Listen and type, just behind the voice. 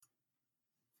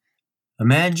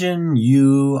Imagine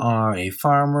you are a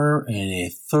farmer in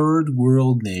a third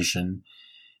world nation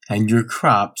and your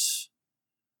crops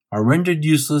are rendered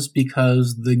useless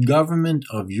because the government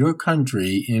of your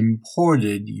country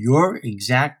imported your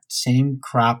exact same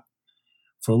crop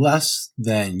for less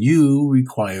than you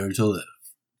require to live.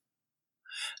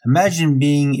 Imagine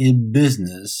being in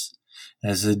business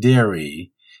as a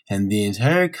dairy and the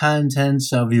entire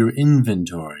contents of your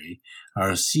inventory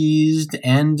are seized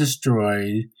and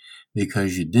destroyed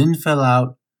because you didn't fill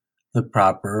out the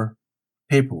proper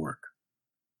paperwork.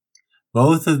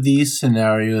 Both of these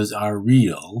scenarios are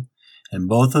real, and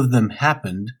both of them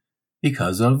happened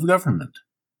because of government.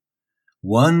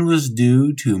 One was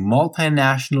due to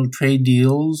multinational trade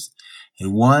deals,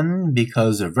 and one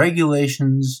because of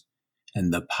regulations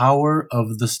and the power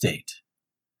of the state.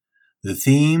 The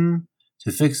theme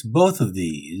to fix both of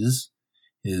these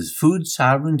is food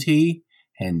sovereignty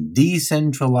and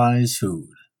decentralized food.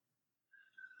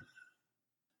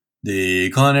 The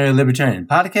Culinary Libertarian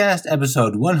Podcast,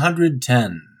 episode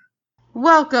 110.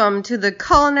 Welcome to the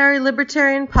Culinary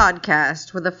Libertarian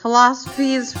Podcast, where the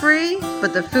philosophy is free,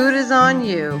 but the food is on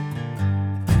you.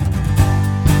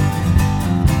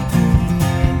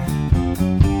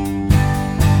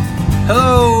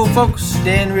 Hello, folks.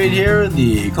 Dan Reed here,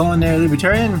 the Culinary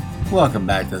Libertarian. Welcome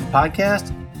back to the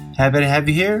podcast. Happy to have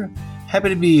you here. Happy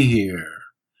to be here.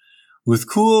 With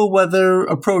cool weather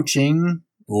approaching,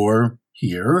 or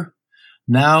here,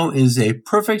 now is a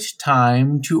perfect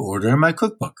time to order my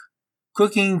cookbook,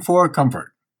 Cooking for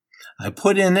Comfort. I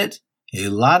put in it a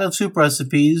lot of soup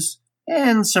recipes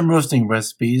and some roasting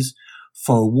recipes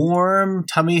for warm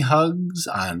tummy hugs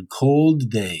on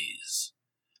cold days.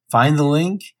 Find the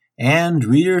link and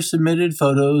reader-submitted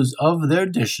photos of their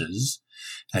dishes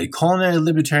at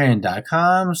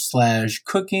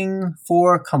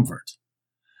culinarylibertarian.com/cookingforcomfort.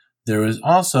 There is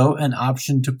also an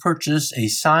option to purchase a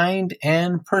signed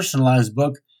and personalized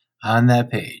book on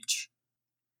that page.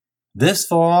 This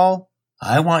fall,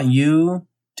 I want you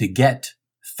to get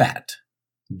fat.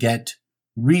 Get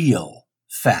real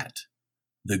fat.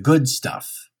 The good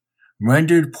stuff.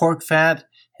 Rendered pork fat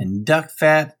and duck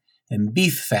fat and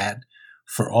beef fat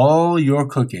for all your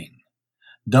cooking.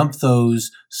 Dump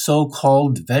those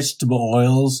so-called vegetable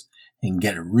oils and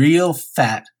get real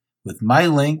fat with my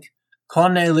link,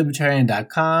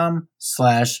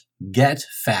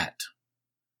 culinarylibertarian.com/getfat.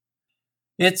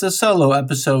 It's a solo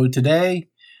episode today.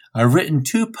 I've written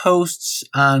 2 posts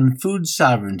on food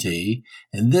sovereignty,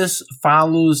 and this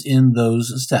follows in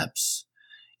those steps.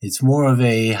 It's more of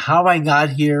a how I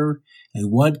got here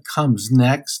and what comes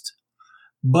next,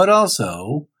 but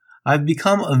also I've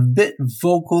become a bit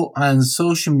vocal on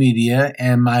social media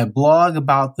and my blog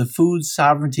about the food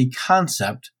sovereignty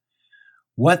concept,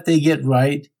 what they get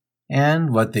right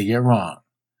and what they get wrong.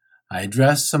 I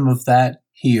address some of that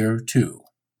here too.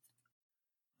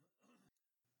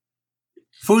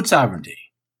 Food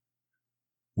sovereignty.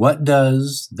 What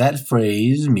does that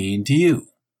phrase mean to you?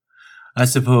 I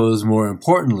suppose more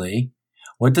importantly,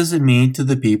 what does it mean to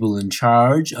the people in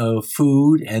charge of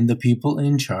food and the people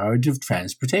in charge of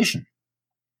transportation?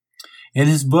 In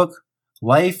his book,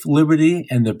 Life, Liberty,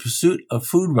 and the Pursuit of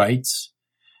Food Rights,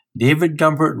 David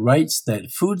Gumpert writes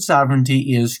that food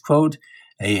sovereignty is, quote,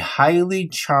 a highly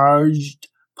charged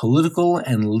political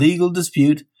and legal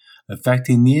dispute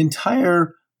affecting the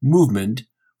entire movement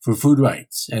for food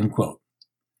rights, end quote.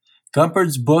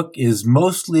 Gumpert's book is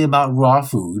mostly about raw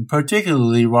food,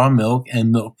 particularly raw milk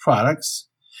and milk products,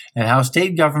 and how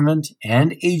state government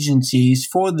and agencies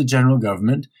for the general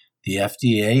government, the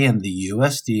FDA and the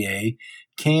USDA,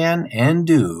 can and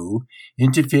do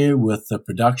interfere with the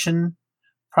production,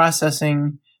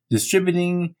 processing,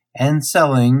 distributing, and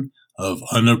selling of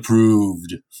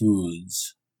unapproved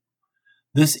foods.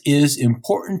 This is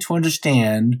important to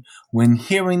understand when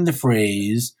hearing the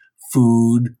phrase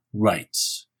food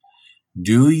rights.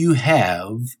 Do you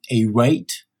have a right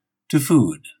to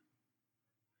food?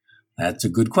 That's a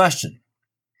good question.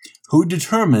 Who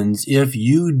determines if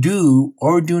you do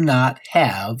or do not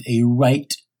have a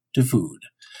right to food?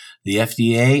 The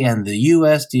FDA and the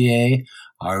USDA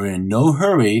are in no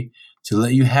hurry to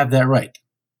let you have that right.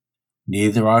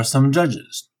 Neither are some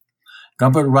judges.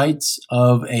 Gumpert writes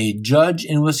of a judge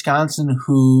in Wisconsin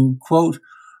who, quote,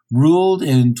 ruled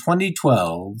in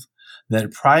 2012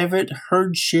 that private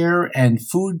herd share and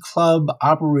food club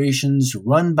operations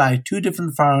run by 2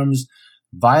 different farms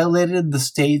violated the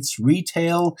state's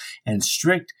retail and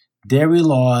strict dairy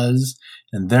laws,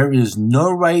 and there is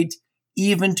no right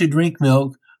even to drink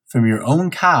milk from your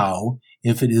own cow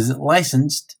if it isn't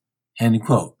licensed, end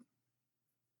quote.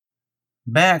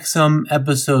 Back some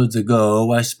episodes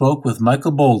ago, I spoke with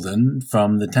Michael Boldin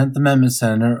from the 10th Amendment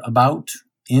Center about,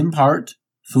 in part,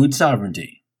 food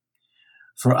sovereignty.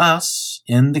 For us,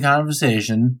 in the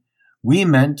conversation, we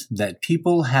meant that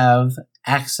people have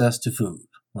access to food.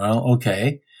 Well,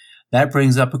 okay, that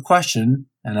brings up a question,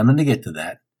 and I'm going to get to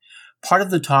that. Part of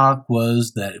the talk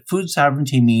was that food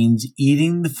sovereignty means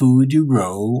eating the food you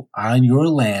grow on your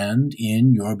land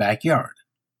in your backyard.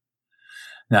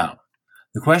 Now,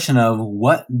 the question of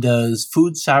what does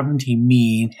food sovereignty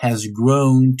mean has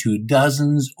grown to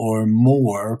dozens or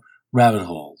more rabbit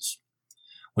holes.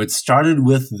 What started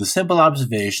with the simple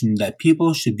observation that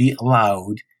people should be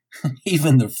allowed,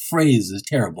 even the phrase is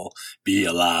terrible, be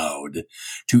allowed,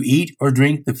 to eat or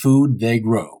drink the food they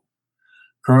grow.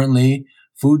 Currently,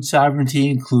 food sovereignty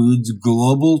includes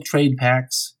global trade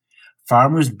pacts,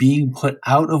 farmers being put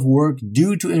out of work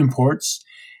due to imports,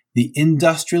 the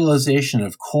industrialization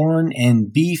of corn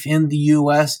and beef in the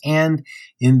U.S., and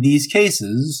in these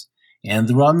cases, and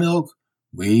the raw milk,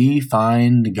 we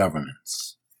find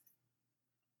governments.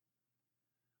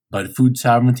 But food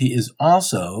sovereignty is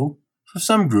also, for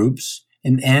some groups,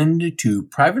 an end to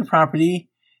private property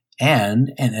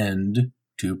and an end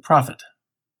to profit.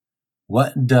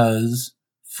 What does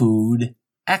food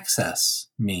access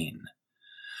mean?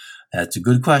 That's a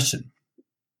good question.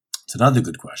 It's another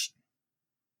good question.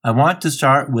 I want to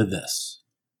start with this.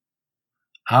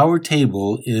 Our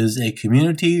Table is a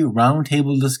community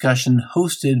roundtable discussion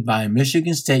hosted by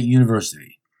Michigan State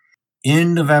University.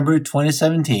 In November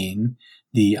 2017,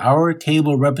 the Our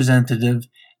Table representative,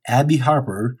 Abby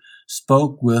Harper,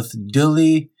 spoke with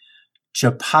Dilly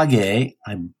Chapage,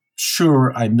 I'm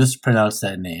sure I mispronounced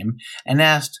that name, and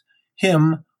asked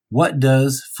him, what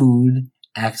does food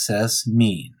access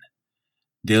mean?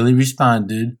 Dilly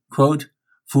responded, quote,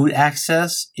 food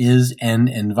access is an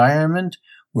environment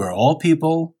where all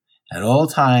people, at all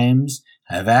times,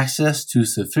 have access to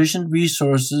sufficient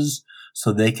resources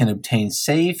so they can obtain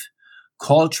safe,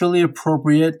 culturally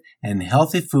appropriate, and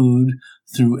healthy food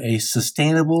through a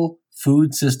sustainable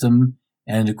food system,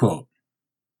 end quote.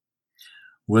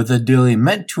 Whether Dilly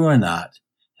meant to or not,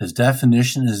 his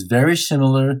definition is very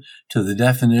similar to the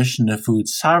definition of food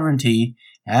sovereignty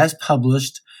as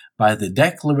published by the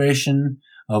Declaration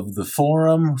of the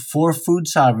Forum for Food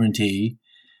Sovereignty,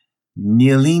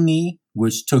 Nyelini,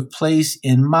 which took place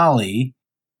in Mali,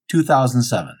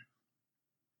 2007.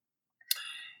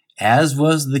 As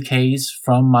was the case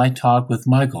from my talk with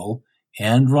Michael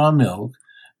and raw milk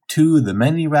to the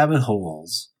many rabbit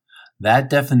holes, that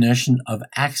definition of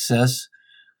access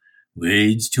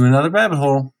leads to another rabbit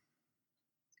hole.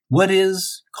 What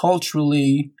is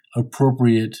culturally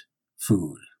appropriate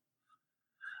food?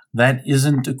 That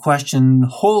isn't a question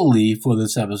wholly for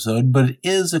this episode, but it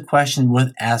is a question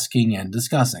worth asking and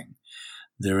discussing.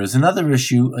 There is another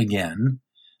issue, again,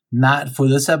 not for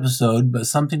this episode, but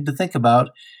something to think about,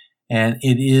 and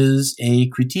it is a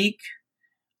critique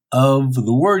of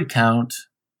the word count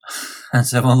on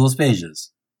several of those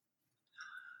pages.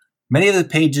 Many of the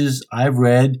pages I've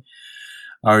read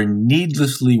are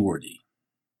needlessly wordy.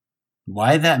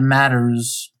 Why that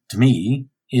matters to me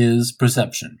is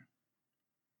perception.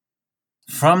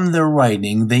 From their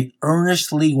writing, they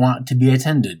earnestly want to be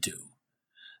attended to.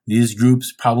 These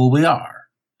groups probably are.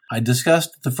 I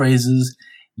discussed the phrases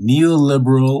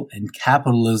neoliberal and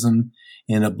capitalism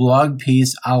in a blog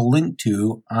piece I'll link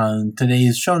to on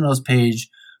today's show notes page,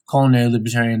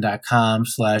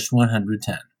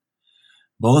 culinarylibertarian.com/110.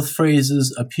 Both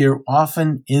phrases appear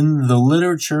often in the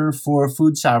literature for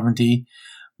food sovereignty,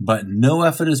 but no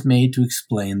effort is made to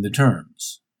explain the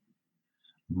terms.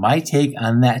 My take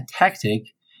on that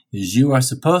tactic is you are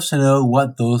supposed to know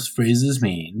what those phrases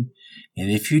mean, and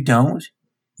if you don't,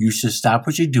 you should stop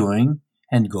what you're doing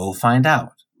and go find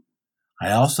out.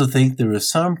 I also think there is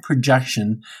some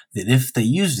projection that if they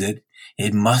used it,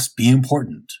 it must be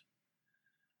important.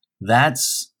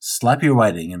 That's sloppy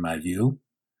writing in my view.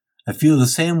 I feel the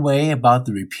same way about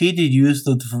the repeated use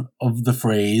of the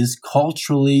phrase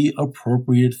culturally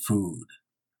appropriate food.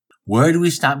 Where do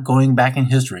we stop going back in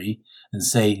history and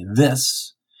say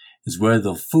this is where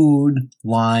the food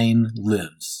line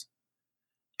lives?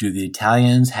 Do the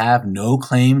Italians have no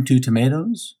claim to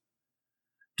tomatoes?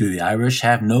 Do the Irish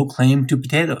have no claim to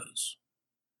potatoes?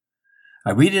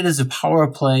 I read it as a power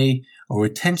play or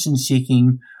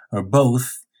attention-seeking or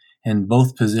both, and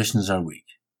both positions are weak.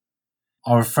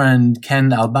 Our friend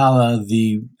Ken Albala,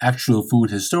 the actual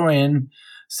food historian,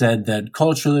 said that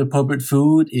culturally appropriate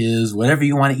food is whatever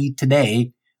you want to eat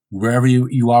today, wherever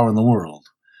you are in the world.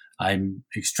 I'm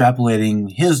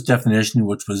extrapolating his definition,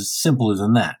 which was simpler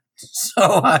than that.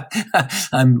 So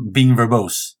I'm being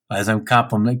verbose as I'm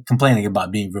complaining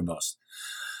about being verbose.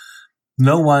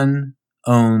 No one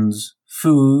owns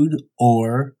food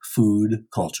or food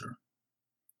culture.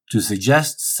 To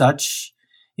suggest such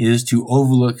is to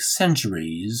overlook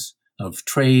centuries of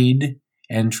trade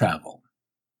and travel.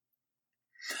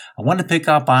 I want to pick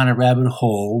up on a rabbit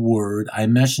hole word I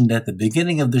mentioned at the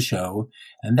beginning of the show,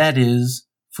 and that is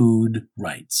food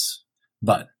rights.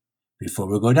 But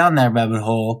before we go down that rabbit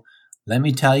hole, let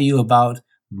me tell you about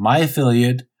my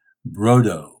affiliate,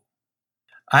 Brodo.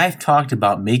 I've talked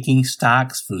about making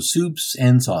stocks for soups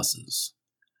and sauces.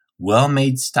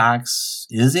 Well-made stocks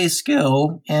is a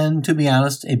skill and, to be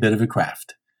honest, a bit of a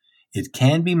craft. It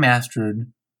can be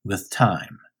mastered with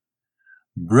time.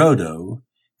 Brodo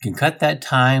can cut that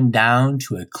time down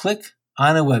to a click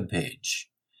on a web page.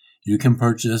 You can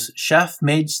purchase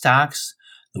chef-made stocks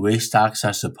the way stocks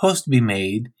are supposed to be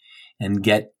made and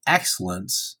get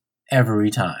excellence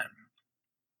every time.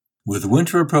 With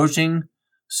winter approaching,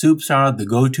 soups are the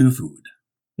go-to food.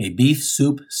 A beef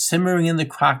soup simmering in the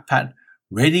crock pot,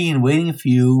 ready and waiting for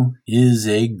you, is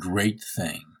a great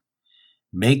thing.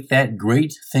 Make that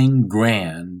great thing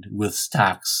grand with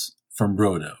stocks from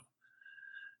Brodo.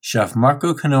 Chef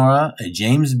Marco Canora, a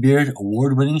James Beard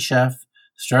award-winning chef,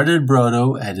 started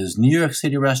Brodo at his New York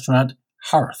City restaurant,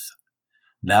 Hearth.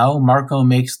 Now Marco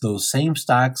makes those same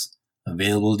stocks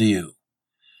available to you.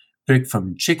 Pick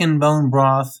from chicken bone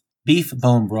broth, beef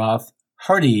bone broth,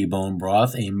 hearty bone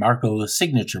broth, a Marco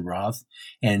signature broth,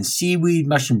 and seaweed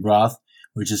mushroom broth,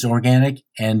 which is organic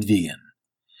and vegan.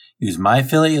 Use my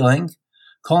affiliate link,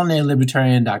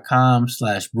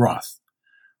 culinarylibertarian.com/broth.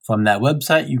 From that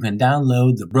website, you can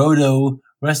download the Brodo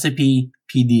recipe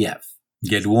PDF.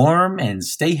 Get warm and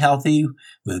stay healthy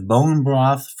with bone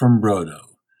broth from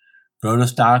Brodo. Brodo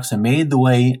stocks are made the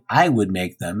way I would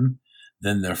make them,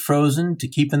 then they're frozen to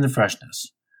keep in the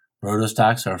freshness. Brodo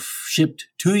stocks are shipped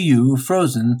to you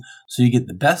frozen so you get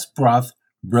the best broth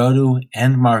Brodo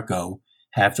and Marco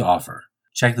have to offer.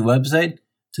 Check the website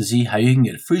to see how you can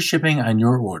get free shipping on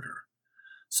your order.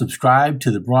 Subscribe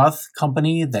to the broth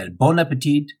company that Bon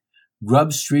Appetit,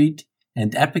 Grub Street,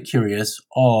 and Epicurious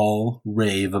all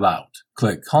rave about.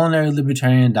 Click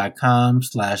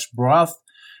culinarylibertarian.com/broth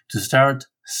to start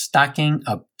stocking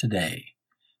up today.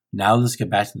 Now let's get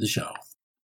back to the show.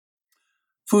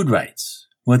 Food rights.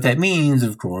 What that means,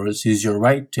 of course, is your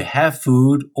right to have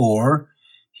food, or,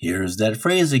 here's that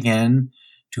phrase again,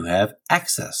 to have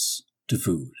access to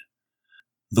food.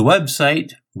 The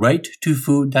website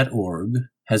rightofood.org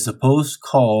has a post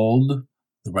called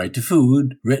The Right to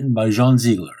Food, written by Jean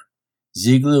Ziegler.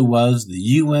 Ziegler was the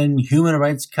UN Human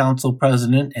Rights Council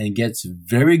president and gets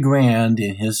very grand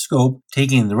in his scope,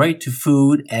 taking the right to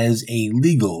food as a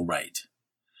legal right.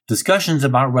 Discussions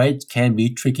about rights can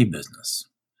be tricky business.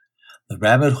 The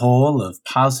rabbit hole of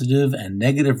positive and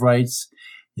negative rights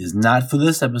is not for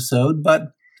this episode,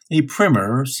 but a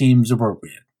primer seems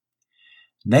appropriate.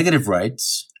 Negative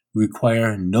rights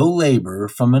require no labor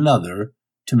from another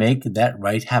to make that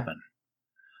right happen.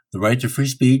 The right to free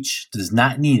speech does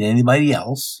not need anybody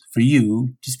else for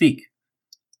you to speak.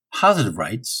 Positive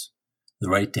rights, the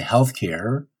right to health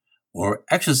care, or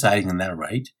exercising that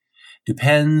right,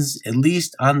 depends at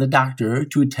least on the doctor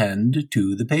to attend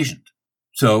to the patient.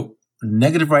 So,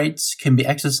 negative rights can be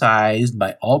exercised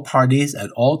by all parties at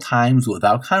all times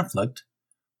without conflict.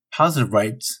 Positive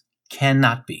rights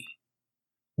cannot be.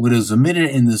 What is omitted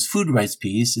in this food rights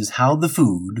piece is how the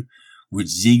food, which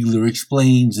Ziegler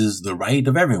explains is the right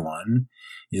of everyone,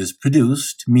 is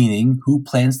produced, meaning who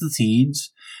plants the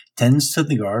seeds, tends to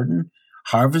the garden,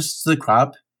 harvests the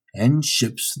crop, and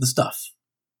ships the stuff.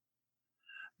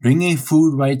 Bringing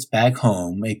food rights back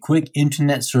home, a quick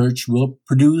internet search will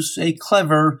produce a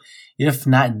clever, if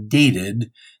not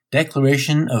dated,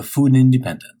 Declaration of Food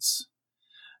Independence.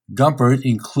 Gumpert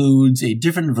includes a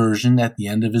different version at the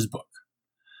end of his book.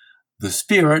 The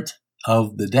spirit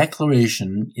of the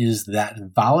Declaration is that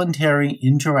voluntary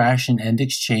interaction and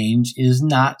exchange is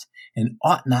not and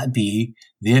ought not be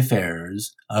the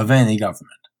affairs of any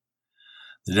government.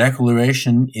 The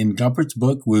Declaration in Gumpert's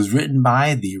book was written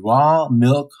by the Raw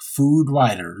Milk Food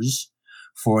Riders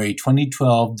for a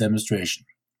 2012 demonstration.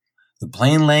 The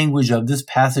plain language of this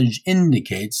passage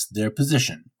indicates their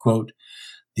position. Quote,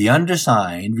 "The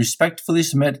undersigned respectfully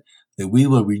submit that we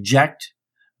will reject,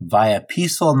 via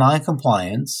peaceful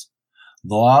noncompliance,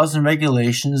 laws and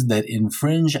regulations that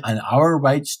infringe on our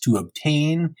rights to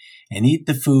obtain and eat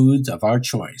the foods of our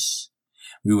choice.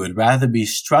 We would rather be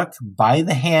struck by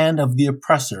the hand of the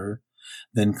oppressor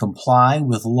than comply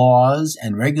with laws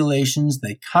and regulations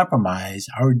that compromise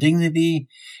our dignity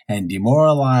and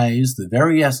demoralize the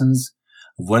very essence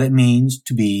of what it means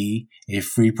to be a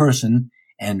free person,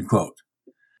 end quote.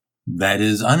 That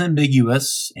is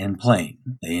unambiguous and plain.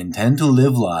 They intend to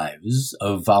live lives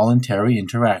of voluntary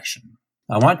interaction.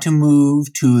 I want to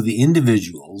move to the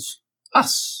individuals,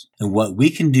 us, and what we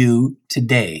can do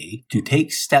today to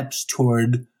take steps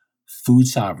toward food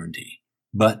sovereignty.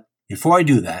 But before I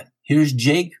do that, here's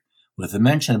Jake with a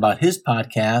mention about his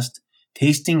podcast,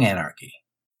 Tasting Anarchy.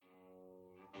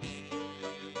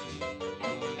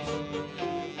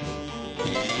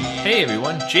 Hey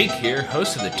everyone, Jake here,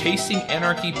 host of the Tasting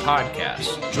Anarchy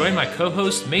podcast. Join my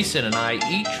co-host Mason and I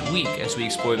each week as we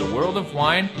explore the world of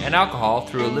wine and alcohol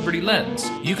through a Liberty lens.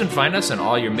 You can find us on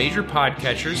all your major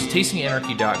podcatchers,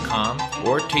 tastinganarchy.com,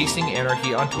 or Tasting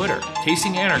Anarchy on Twitter.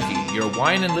 Tasting Anarchy, your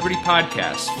wine and liberty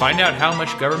podcast. Find out how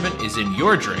much government is in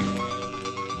your drink.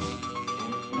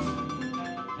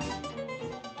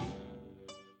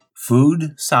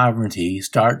 Food sovereignty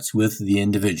starts with the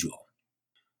individual.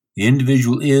 The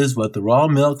individual is what the Raw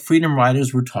Milk Freedom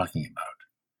Riders were talking about.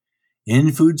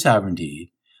 In food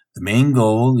sovereignty, the main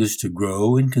goal is to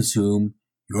grow and consume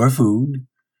your food,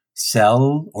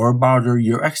 sell or barter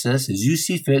your excess as you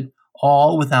see fit,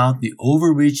 all without the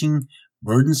overreaching,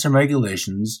 burdensome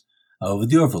regulations of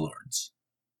the overlords.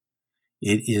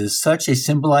 It is such a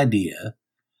simple idea,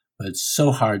 but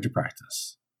so hard to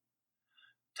practice.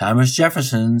 Thomas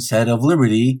Jefferson said of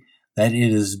liberty that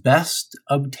it is best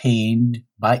obtained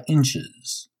by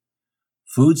inches.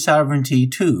 Food sovereignty,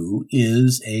 too,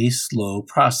 is a slow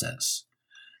process.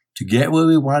 To get where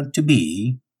we want to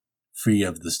be, free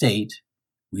of the state,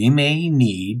 we may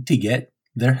need to get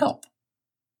their help.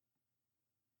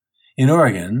 In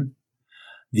Oregon,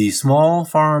 the Small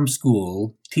Farm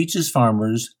School teaches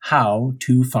farmers how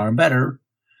to farm better,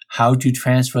 how to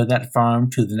transfer that farm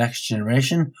to the next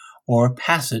generation, or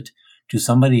pass it to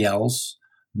somebody else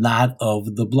not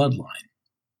of the bloodline.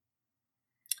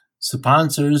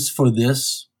 Sponsors for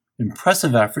this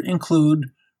impressive effort include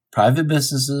private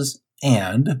businesses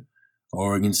and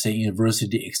Oregon State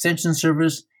University Extension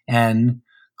Service and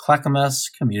Clackamas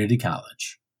Community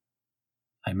College.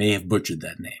 I may have butchered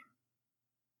that name.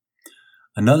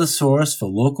 Another source for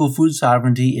local food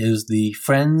sovereignty is the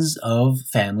Friends of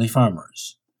Family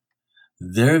Farmers.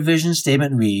 Their vision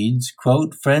statement reads,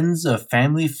 quote, Friends of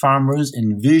Family Farmers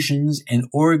envisions an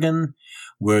Oregon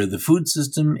where the food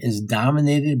system is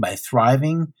dominated by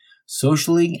thriving,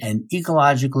 socially and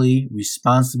ecologically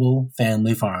responsible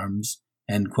family farms,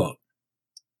 end quote.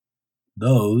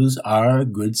 Those are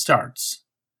good starts.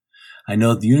 I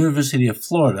know the University of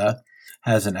Florida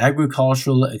has an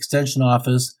agricultural extension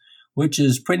office, which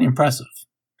is pretty impressive.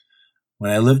 When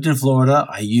I lived in Florida,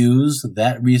 I used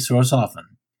that resource often.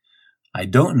 I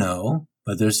don't know,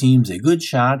 but there seems a good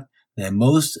shot that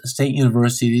most state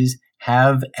universities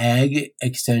have ag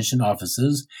extension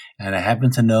offices, and I happen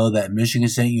to know that Michigan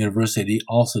State University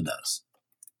also does.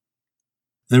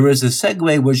 There is a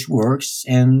segue which works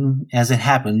and, as it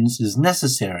happens, is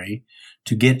necessary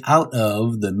to get out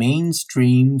of the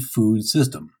mainstream food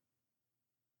system.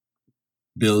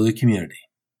 Build a community.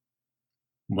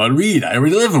 But Reed, I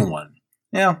already live in one.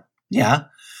 Yeah.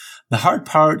 The hard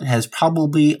part has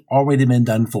probably already been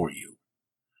done for you.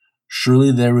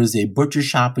 Surely there is a butcher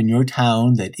shop in your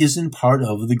town that isn't part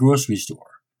of the grocery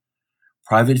store.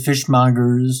 Private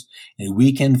fishmongers and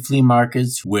weekend flea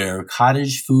markets where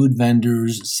cottage food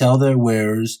vendors sell their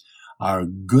wares are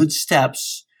good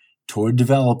steps toward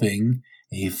developing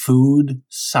a food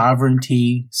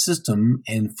sovereignty system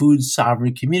and food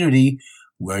sovereign community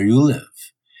where you live.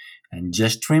 And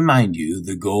just to remind you,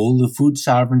 the goal of food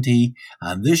sovereignty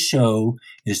on this show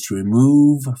is to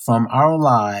remove from our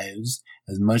lives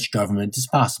as much government as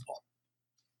possible.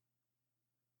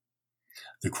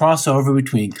 The crossover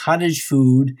between cottage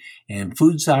food and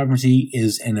food sovereignty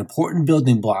is an important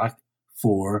building block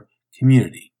for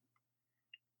community.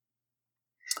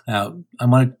 Now, I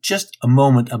want just a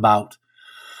moment about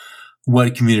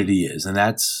what community is, and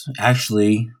that's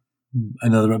actually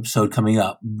another episode coming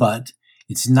up, but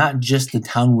it's not just the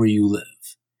town where you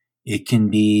live. It can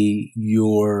be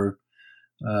your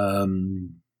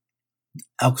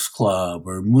Elks Club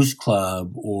or Moose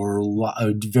Club or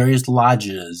various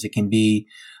lodges. It can be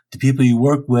the people you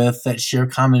work with that share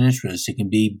common interests. It can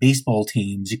be baseball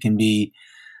teams. It can be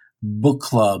book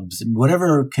clubs.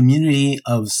 Whatever community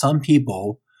of some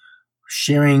people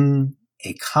sharing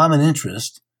a common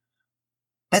interest,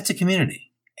 that's a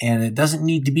community. And it doesn't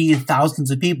need to be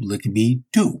thousands of people. It can be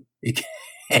two. It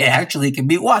actually can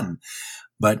be one,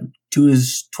 but two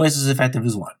is twice as effective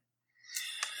as one.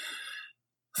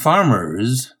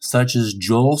 Farmers such as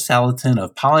Joel Salatin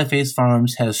of Polyface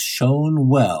Farms has shown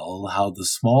well how the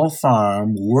small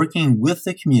farm working with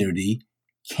the community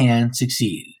can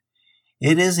succeed.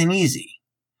 It isn't easy.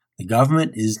 The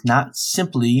government is not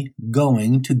simply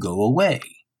going to go away.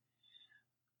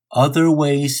 Other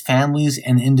ways families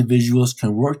and individuals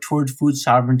can work toward food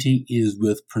sovereignty is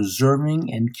with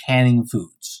preserving and canning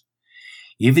foods.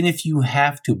 Even if you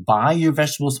have to buy your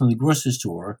vegetables from the grocery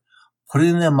store,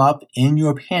 putting them up in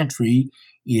your pantry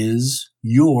is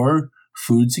your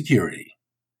food security.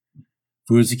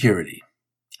 Food security,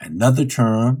 another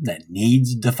term that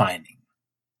needs defining.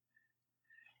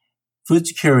 Food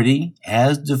security,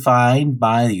 as defined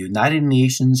by the United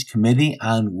Nations Committee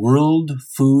on World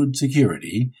Food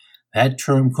Security, that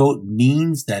term, quote,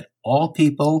 means that all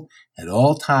people at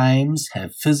all times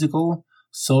have physical,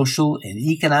 social, and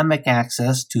economic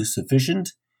access to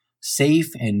sufficient,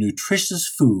 safe, and nutritious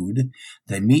food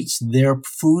that meets their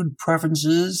food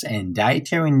preferences and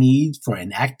dietary needs for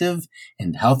an active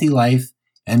and healthy life,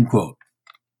 end quote.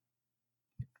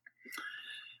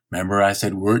 Remember I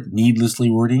said needlessly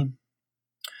wordy?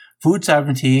 Food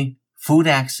sovereignty, food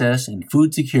access, and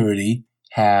food security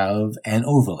have an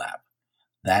overlap.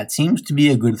 That seems to be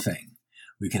a good thing.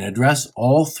 We can address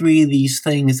all three of these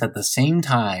things at the same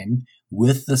time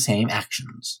with the same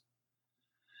actions.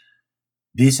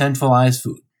 Decentralized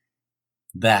food.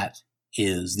 That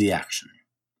is the action.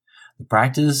 The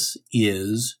practice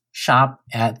is shop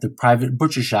at the private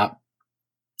butcher shop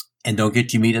and don't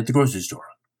get your meat at the grocery store.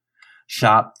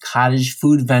 Shop cottage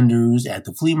food vendors at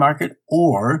the flea market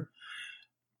or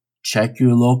check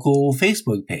your local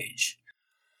Facebook page.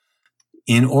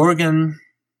 In Oregon,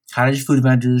 cottage food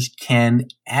vendors can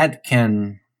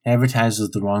advertise is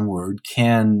the wrong word,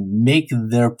 can make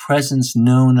their presence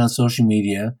known on social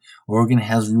media. Oregon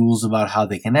has rules about how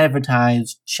they can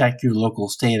advertise. Check your local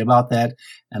state about that.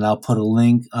 And I'll put a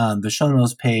link on the show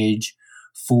notes page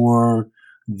for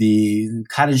the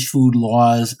cottage food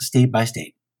laws state by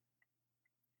state.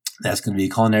 That's going to be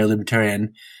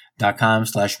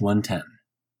culinarylibertarian.com/110.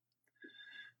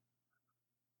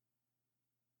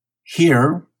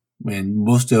 Here, in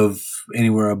most of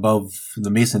anywhere above the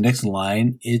Mason-Dixon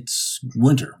line, it's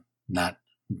winter. Not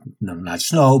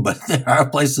snow, but there are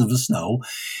places with snow.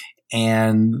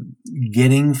 And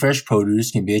getting fresh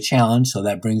produce can be a challenge. So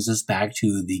that brings us back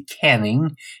to the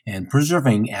canning and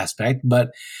preserving aspect.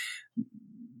 But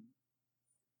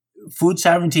food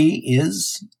sovereignty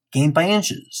is gained by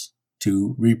inches,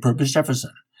 to repurpose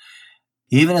Jefferson.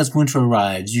 Even as winter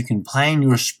arrives, you can plan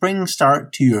your spring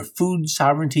start to your food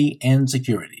sovereignty and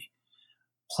security.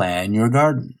 Plan your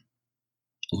garden.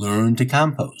 Learn to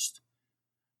compost.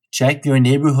 Check your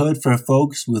neighborhood for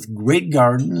folks with great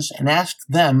gardens and ask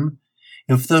them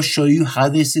if they'll show you how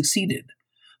they succeeded.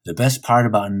 The best part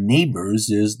about neighbors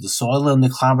is the soil and the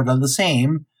climate are the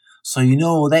same, so you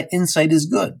know that insight is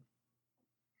good.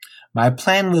 My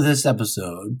plan with this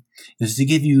episode is to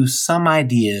give you some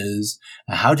ideas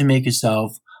on how to make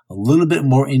yourself a little bit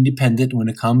more independent when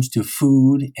it comes to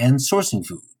food and sourcing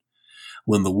food.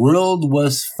 When the world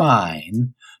was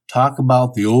fine, talk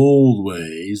about the old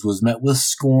ways was met with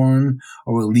scorn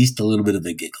or at least a little bit of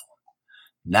a giggle.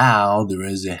 Now there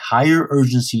is a higher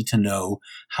urgency to know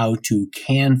how to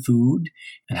can food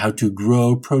and how to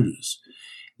grow produce.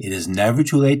 It is never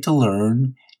too late to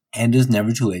learn and it is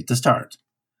never too late to start.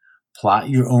 Plot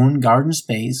your own garden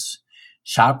space,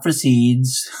 shop for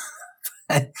seeds.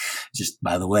 Just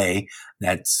by the way,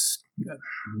 that's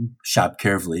shop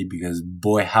carefully because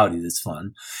boy howdy, that's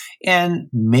fun. And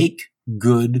make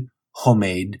good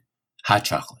homemade hot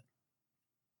chocolate.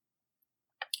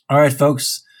 All right,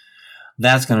 folks,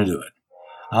 that's going to do it.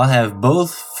 I'll have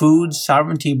both food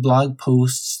sovereignty blog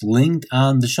posts linked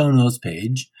on the show notes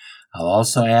page. I'll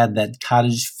also add that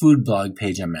cottage food blog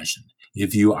page I mentioned.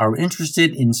 If you are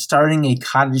interested in starting a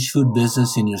cottage food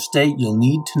business in your state, you'll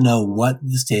need to know what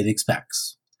the state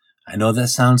expects. I know that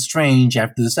sounds strange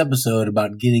after this episode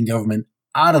about getting government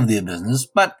out of the business,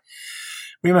 but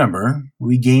remember,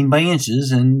 we gain by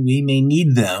inches and we may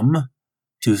need them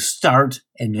to start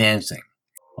advancing.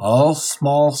 All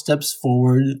small steps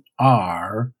forward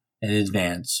are an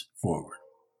advance forward.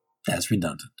 That's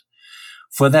redundant.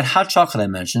 For that hot chocolate I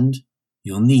mentioned,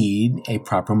 you'll need a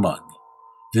proper mug.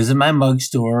 Visit my mug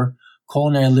store,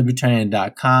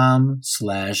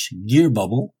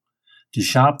 culinarylibertarian.com/gearbubble, to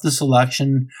shop the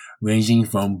selection ranging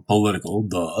from political,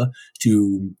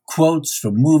 to quotes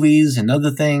from movies and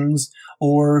other things,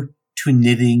 or to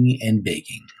knitting and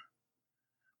baking.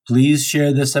 Please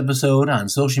share this episode on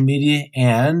social media,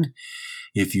 and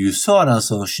if you saw it on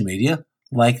social media,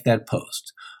 like that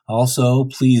post. Also,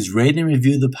 please rate and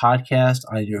review the podcast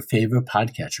on your favorite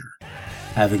podcatcher.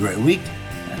 Have a great week,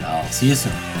 and I'll see you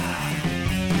soon.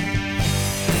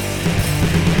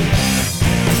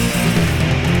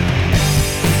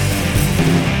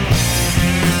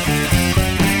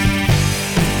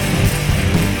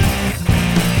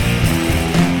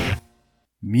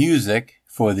 music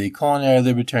for the Culinary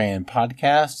Libertarian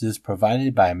podcast is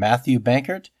provided by Matthew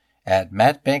Bankert at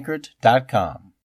mattbankert.com.